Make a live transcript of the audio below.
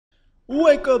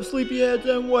Wake up, sleepyheads,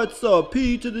 and what's up?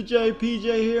 P to the J, PJ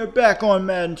here, back on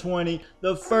Madden 20,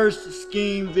 the first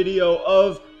scheme video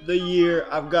of the year.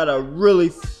 I've got a really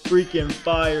freaking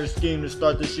fire scheme to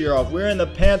start this year off. We're in the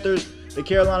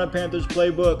Carolina Panthers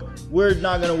playbook. We're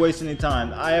not going to waste any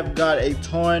time. I have got a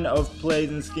ton of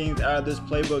plays and schemes out of this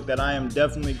playbook that I am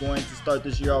definitely going to start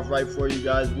this year off right for you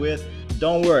guys with.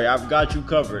 Don't worry, I've got you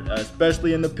covered,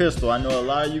 especially in the pistol. I know a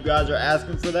lot of you guys are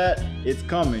asking for that. It's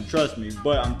coming, trust me.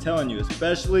 But I'm telling you,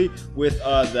 especially with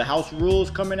the house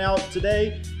rules coming out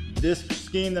today, this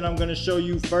scheme that I'm going to show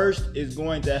you first is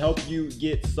going to help you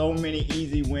get so many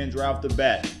easy wins right off the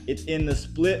bat. It's in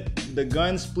the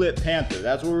gun split Panther.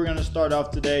 That's where we're going to start off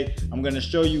today. I'm going to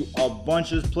show you a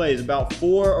bunch of plays, about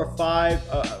 4 or 5.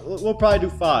 We'll probably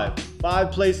do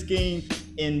 5 play scheme.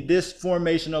 In this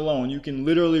formation alone, you can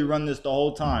literally run this the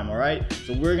whole time. All right,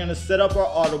 so we're gonna set up our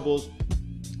audibles.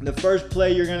 The first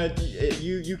play,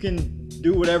 you can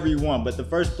do whatever you want, but the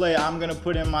first play I'm gonna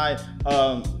put in my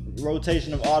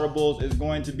rotation of audibles is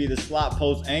going to be the slot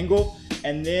post angle,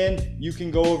 and then you can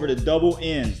go over to double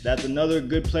ends. That's another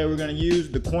good play we're going to use.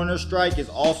 The corner strike is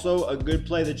also a good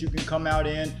play that you can come out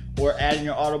in or add in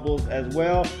your audibles as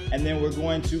well. And then we're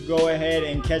going to go ahead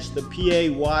and catch the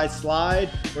PA Y slide.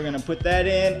 We're going to put that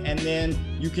in, and then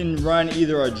you can run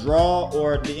either a draw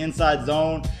or the inside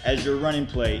zone as your running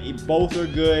play. Both are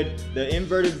good. The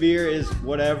inverted veer is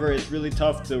whatever. It's really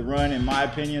tough to run in my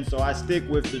opinion, so I stick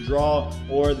with the draw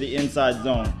or the inside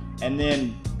zone. And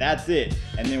then that's it.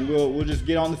 And then we'll just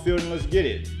get on the field and let's get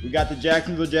it. We got the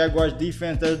Jacksonville Jaguars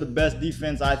defense. They're the best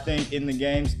defense I think in the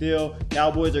game still.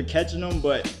 Cowboys are catching them,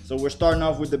 but so we're starting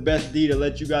off with the best D to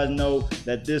let you guys know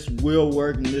that this will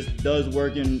work, and this does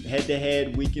work in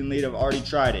head-to-head weekend lead. I've already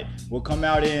tried it. We'll come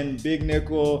out in big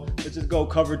nickel. Let's just go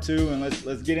cover 2 and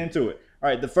let's get into it. All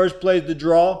right, the first play is the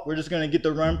draw. We're just gonna get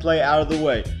the run play out of the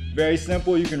way. Very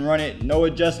simple. You can run it, no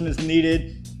adjustments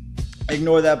needed.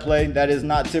 Ignore that play. That is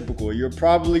not typical. You're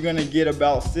probably going to get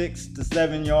about 6 to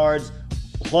 7 yards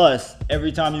plus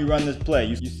every time you run this play.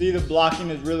 You see the blocking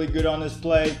is really good on this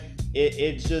play.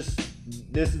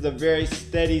 This is a very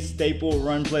steady staple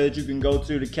run play that you can go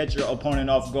to catch your opponent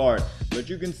off guard. But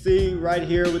you can see right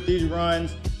here with these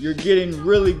runs, you're getting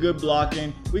really good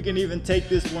blocking. We can even take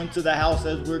this one to the house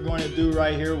as we're going to do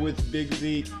right here with Big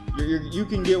Z. You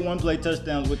can get one play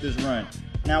touchdowns with this run.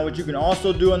 Now what you can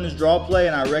also do on this draw play,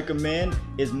 and I recommend,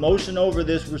 is motion over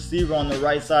this receiver on the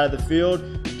right side of the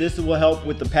field. This will help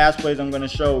with the pass plays I'm going to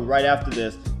show right after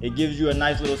this. It gives you a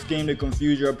nice little scheme to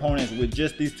confuse your opponents with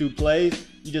just these 2 plays.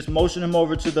 You just motion him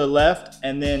over to the left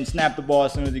and then snap the ball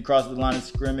as soon as he crosses the line of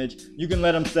scrimmage. You can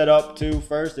let him set up too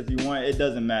first if you want. It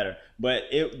doesn't matter. But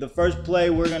the first play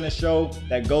we're going to show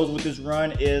that goes with this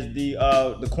run is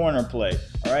the corner play.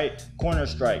 All right, corner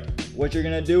strike. What you're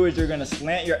going to do is you're going to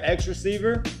slant your X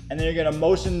receiver, and then you're going to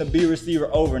motion the B receiver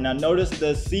over. Now notice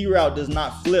the C route does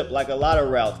not flip like a lot of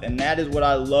routes, and that is what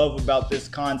I love about this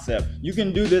concept. You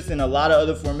can do this in a lot of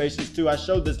other formations too. I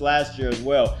showed this last year as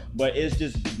well, but it's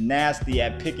just nasty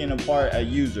at picking apart a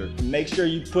user. Make sure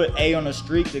you put A on a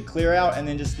streak to clear out, and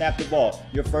then just snap the ball.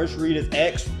 Your first read is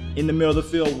X in the middle of the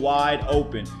field, wide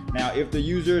open. Now if the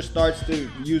user starts to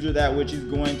user that, which he's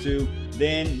going to,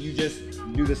 then you just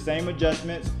do the same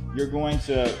adjustments. You're going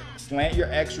to slant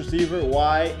your X receiver,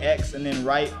 Y, X, and then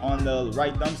right on the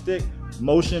right thumbstick,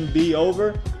 motion B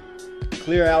over,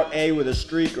 clear out A with a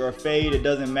streak or a fade, it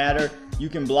doesn't matter. You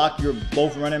can block your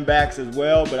both running backs as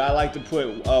well, but I like to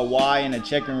put Y in a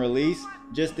check and release.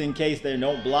 Just in case they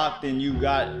don't block, then you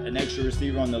got an extra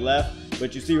receiver on the left.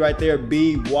 But you see right there,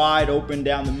 B wide open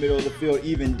down the middle of the field,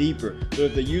 even deeper. So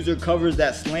if the user covers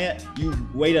that slant, you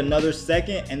wait another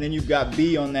second, and then you've got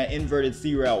B on that inverted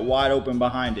C route wide open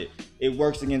behind it. It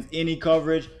works against any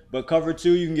coverage, but cover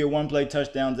 2 you can get 1 play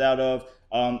touchdowns out of.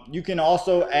 You can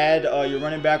also add your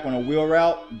running back on a wheel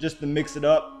route just to mix it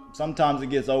up. Sometimes it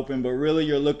gets open, but really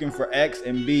you're looking for X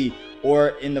and B, or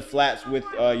in the flats with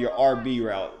your RB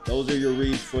route. Those are your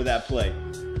reads for that play.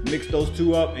 Mix those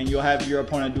 2 up and you'll have your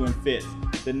opponent doing fits.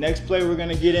 The next play we're going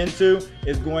to get into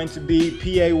is going to be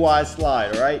PAY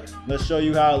slide. All right, let's show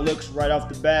you how it looks right off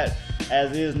the bat.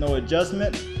 As is, no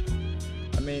adjustments.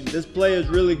 I mean, this play is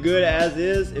really good as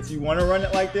is if you want to run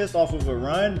it like this off of a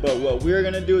run, but what we're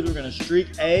going to do is we're going to streak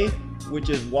A, which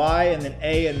is Y, and then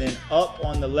A, and then up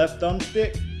on the left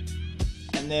thumbstick.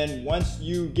 And then once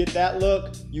you get that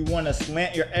look, you want to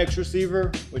slant your X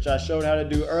receiver, which I showed how to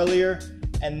do earlier.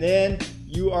 And then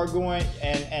you are going,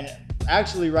 and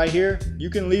Actually, right here, you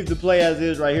can leave the play as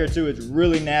is right here too. It's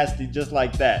really nasty just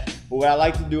like that. But what I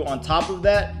like to do on top of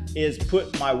that is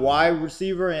put my Y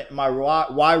receiver and my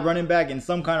Y running back in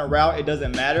some kind of route. It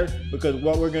doesn't matter, because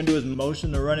what we're gonna do is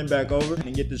motion the running back over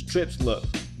and get this trips look.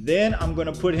 Then I'm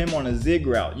gonna put him on a zig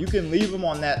route. You can leave him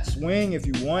on that swing if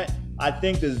you want. I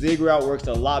think the zig route works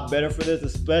a lot better for this,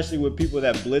 especially with people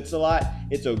that blitz a lot.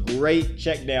 It's a great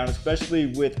check down, especially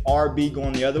with RB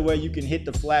going the other way. You can hit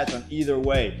the flats on either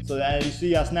way. So as you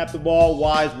see, I snap the ball,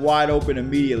 Y's wide open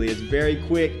immediately. It's very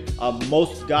quick.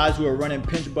 Most guys who are running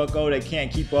pinch bucko, they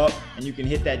can't keep up, and you can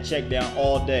hit that check down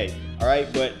all day. All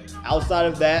right, but outside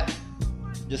of that,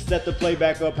 just set the play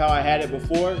back up how I had it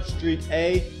before. Streak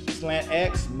A, slant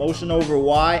X, motion over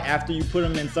Y after you put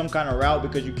them in some kind of route,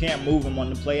 because you can't move them on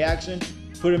the play action.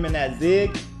 Put them in that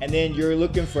zig, and then you're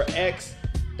looking for X.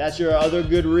 That's your other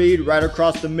good read right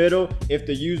across the middle. If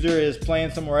the user is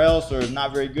playing somewhere else or is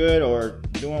not very good or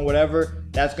doing whatever,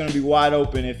 that's going to be wide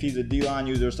open if he's a D-line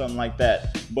user or something like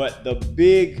that. But the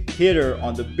big hitter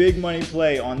on the big money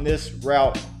play on this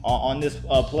route,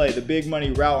 the big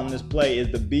money route on this play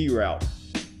is the B route.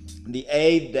 The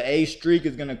A streak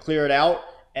is going to clear it out.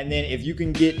 And then if you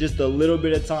can get just a little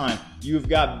bit of time, you've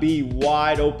got B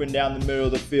wide open down the middle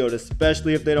of the field,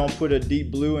 especially if they don't put a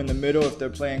deep blue in the middle, if they're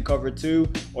playing cover 2,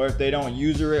 or if they don't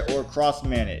user it or cross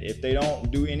man it. If they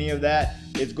don't do any of that,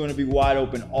 it's going to be wide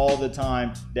open all the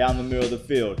time down the middle of the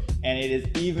field. And it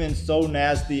is even so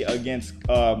nasty against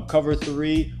cover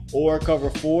 3 or cover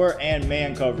 4 and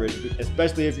man coverage,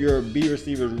 especially if your B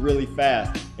receiver is really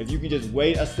fast. If you can just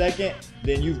wait a second,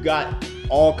 then you've got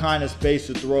all kind of space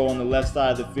to throw on the left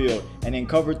side of the field. And in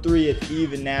cover 3, it's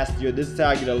even nastier. This is how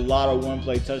I get a lot of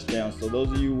one-play touchdowns. So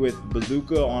those of you with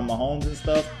bazooka on Mahomes and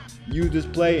stuff, use this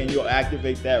play and you'll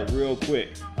activate that real quick.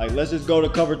 Like, let's just go to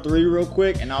cover 3 real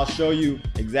quick, and I'll show you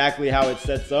exactly how it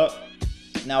sets up.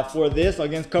 Now for this,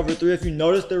 against cover 3, if you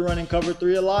notice they're running cover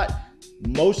 3 a lot,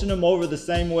 motion them over the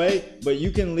same way, but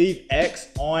you can leave X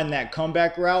on that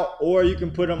comeback route, or you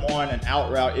can put them on an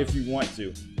out route if you want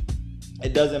to.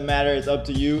 It doesn't matter, it's up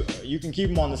to you. You can keep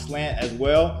them on the slant as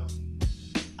well.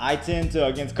 I tend to,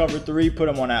 against cover 3,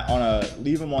 put them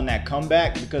leave them on that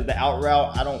comeback, because the out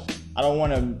route, I don't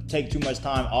want to take too much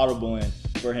time audibling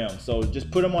for him. So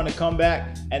just put him on the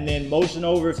comeback and then motion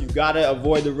over. If you've got to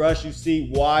avoid the rush, you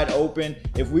see wide open.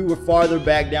 If we were farther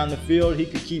back down the field, he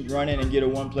could keep running and get a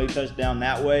one-play touchdown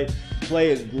that way. Play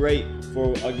is great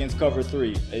for against cover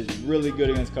 3. It's really good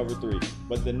against cover 3.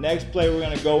 But the next play we're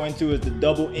going to go into is the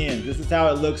double ends. This is how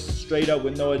it looks straight up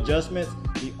with no adjustments.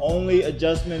 The only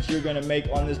adjustments you're going to make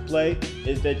on this play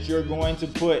is that you're going to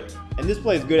put, and this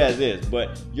play is good as is,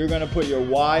 but you're going to put your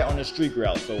Y on the streak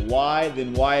route. So Y,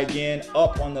 then Y again,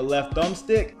 up on the left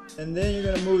thumbstick, and then you're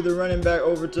going to move the running back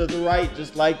over to the right,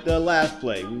 just like the last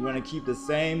play. We want to keep the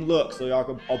same look so your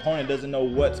opponent doesn't know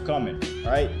what's coming,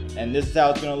 all right? And this is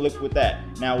how it's going to look with that.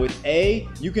 Now with A,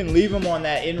 you can leave him on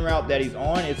that in route that he's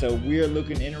on. It's a weird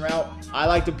looking in route. I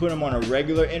like to put him on a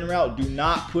regular in route. Do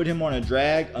not put him on a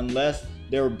drag unless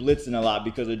they're blitzing a lot,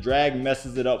 because a drag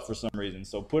messes it up for some reason.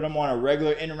 So put them on a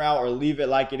regular in route or leave it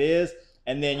like it is.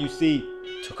 And then you see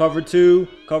cover 2,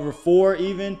 cover 4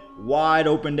 even, wide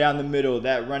open down the middle,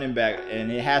 that running back.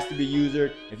 And it has to be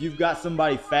user. If you've got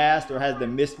somebody fast or has the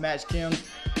mismatch chems,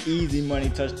 easy money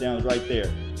touchdowns right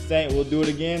there. We'll do it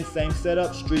again, same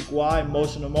setup, streak Y,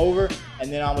 motion them over.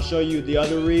 And then I'm gonna show you the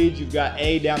other reads. You've got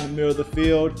A down the middle of the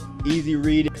field, easy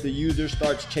read. If the user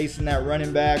starts chasing that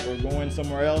running back or going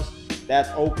somewhere else, that's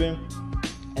open.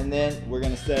 And then we're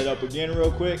gonna set it up again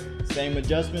real quick. Same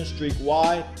adjustment, streak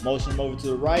Y, motion them over to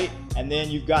the right. And then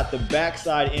you've got the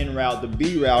backside in route, the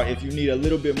B route, if you need a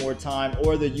little bit more time,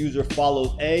 or the user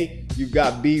follows A, you've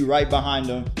got B right behind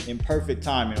them in perfect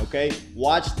timing, okay?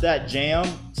 Watch that jam.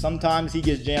 Sometimes he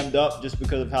gets jammed up just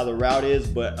because of how the route is,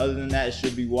 but other than that, it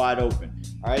should be wide open,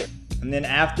 all right? And then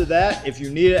after that, if you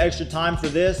need extra time for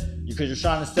this, because you're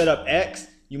trying to set up X,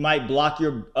 you might block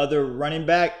your other running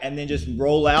back and then just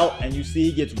roll out, and you see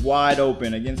he gets wide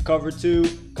open. Against cover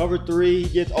 2, cover 3, he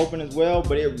gets open as well,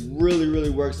 but it really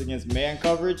works against man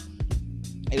coverage.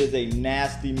 It is a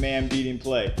nasty man beating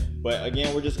play. But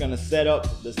again, we're just gonna set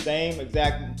up the same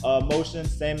exact motion,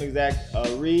 same exact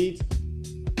reads.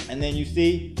 And then you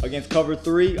see against cover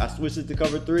 3, I switched it to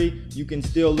cover 3. You can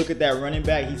still look at that running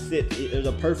back. He sits, there's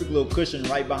a perfect little cushion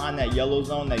right behind that yellow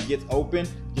zone that gets open.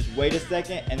 Just wait a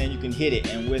second and then you can hit it.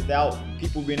 And without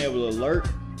people being able to alert,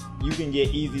 you can get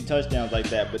easy touchdowns like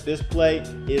that. But this play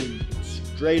is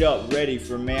straight up ready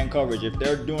for man coverage. If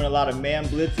they're doing a lot of man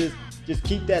blitzes, just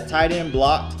keep that tight end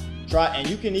blocked. And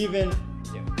you can even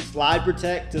slide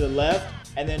protect to the left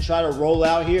and then try to roll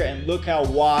out here, and look how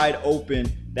wide open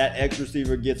that X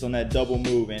receiver gets on that double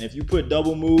move. And if you put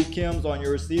double move chems on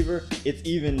your receiver, it's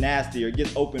even nastier. It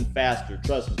gets open faster,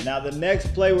 trust me. Now the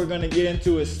next play we're gonna get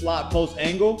into is slot post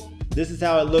angle. This is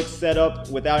how it looks set up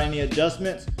without any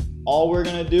adjustments. All we're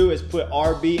gonna do is put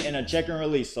RB in a check and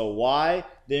release. So Y,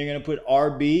 then you're gonna put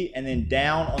RB and then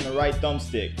down on the right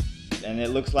thumbstick. And it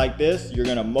looks like this. You're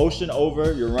gonna motion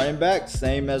over your running back,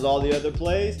 same as all the other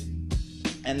plays.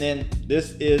 And then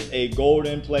this is a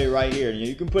golden play right here.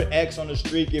 You can put X on the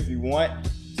streak if you want.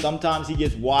 Sometimes he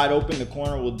gets wide open, the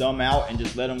corner will dumb out and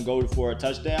just let him go for a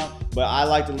touchdown. But I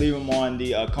like to leave him on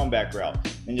the comeback route.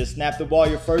 And just snap the ball.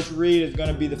 Your first read is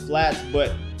gonna be the flats,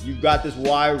 but you've got this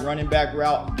wide running back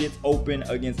route, gets open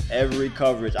against every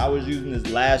coverage. I was using this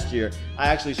last year. I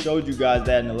actually showed you guys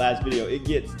that in the last video. It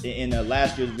gets, in the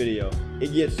last year's video,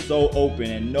 it gets so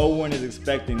open and no one is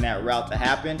expecting that route to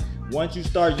happen. Once you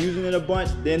start using it a bunch,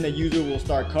 then the user will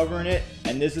start covering it,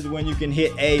 and this is when you can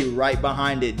hit A right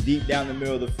behind it, deep down the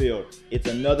middle of the field. It's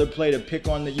another play to pick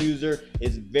on the user.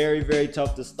 It's very, very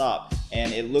tough to stop,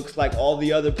 and it looks like all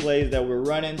the other plays that we're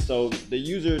running. So the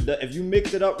user, if you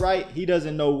mix it up right, he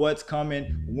doesn't know what's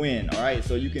coming when, all right?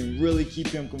 So you can really keep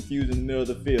him confused in the middle of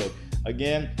the field.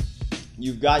 Again,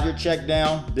 you've got your check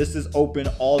down. This is open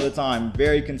all the time,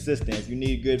 very consistent. If you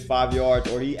need good 5 yards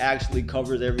or he actually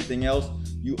covers everything else,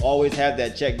 you always have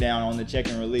that check down on the check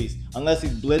and release. Unless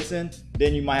he's blitzing,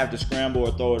 then you might have to scramble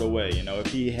or throw it away. You know,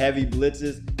 if he heavy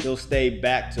blitzes, he'll stay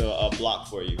back to a block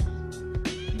for you.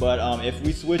 But if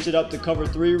we switch it up to cover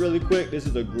 3 really quick, this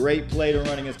is a great play to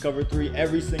run against cover 3.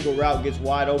 Every single route gets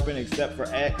wide open except for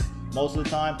X most of the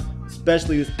time,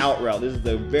 especially this out route. This is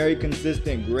a very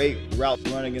consistent, great route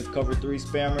to run against cover 3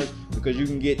 spammers because you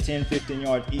can get 10, 15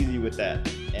 yards easy with that.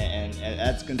 And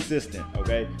that's consistent,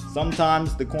 okay?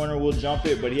 Sometimes the corner will jump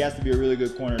it, but he has to be a really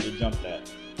good corner to jump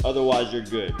that. Otherwise, you're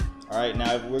good. All right,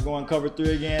 now if we're going cover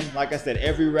 3 again, like I said,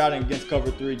 every route against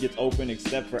cover 3 gets open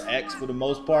except for X for the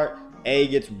most part. A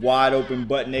gets wide open,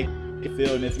 butt naked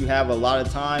field, and if you have a lot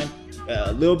of time,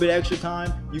 a little bit extra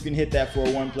time, you can hit that for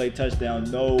a one-play touchdown,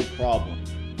 no problem.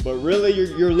 But really,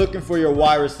 you're looking for your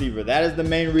wide receiver. That is the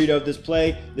main read of this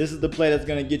play. This is the play that's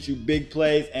going to get you big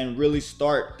plays and really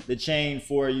start the chain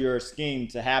for your scheme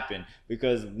to happen.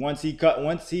 Because once he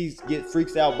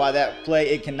freaks out by that play,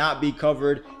 it cannot be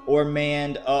covered or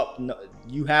manned up. No,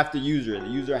 you have to use her. The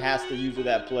user has to use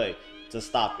that play to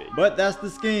stop it. But that's the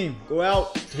scheme. Go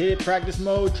out, hit it practice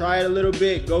mode, try it a little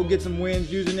bit, go get some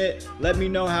wins using it. Let me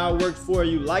know how it works for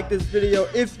you. Like this video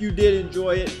if you did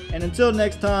enjoy it. And until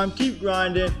next time, keep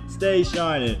grinding, stay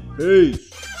shining. Peace.